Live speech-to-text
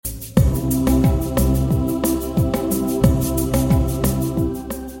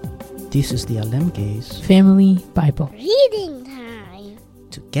This is the Alemge's Family Bible. Reading time.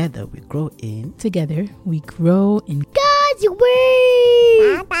 Together we grow in Together we grow in God's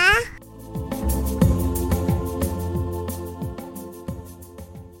Word. Papa.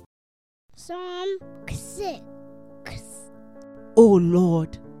 Psalm 6. O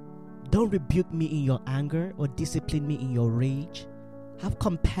Lord, don't rebuke me in your anger or discipline me in your rage. Have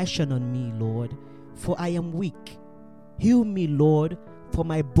compassion on me, Lord, for I am weak. Heal me, Lord, for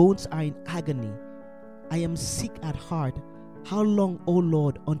my bones are in agony. I am sick at heart. How long, O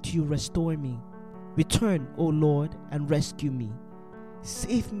Lord, until you restore me? Return, O Lord, and rescue me.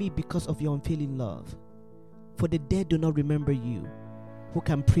 Save me because of your unfailing love. For the dead do not remember you, who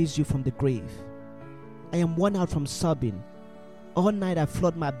can praise you from the grave. I am worn out from sobbing. All night I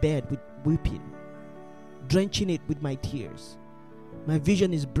flood my bed with weeping, drenching it with my tears. My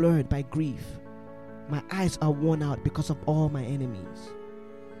vision is blurred by grief. My eyes are worn out because of all my enemies.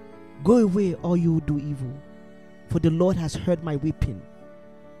 Go away, all you who do evil, for the Lord has heard my weeping.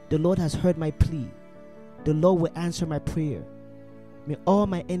 The Lord has heard my plea. The Lord will answer my prayer. May all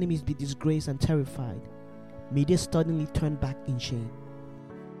my enemies be disgraced and terrified. May they suddenly turn back in shame.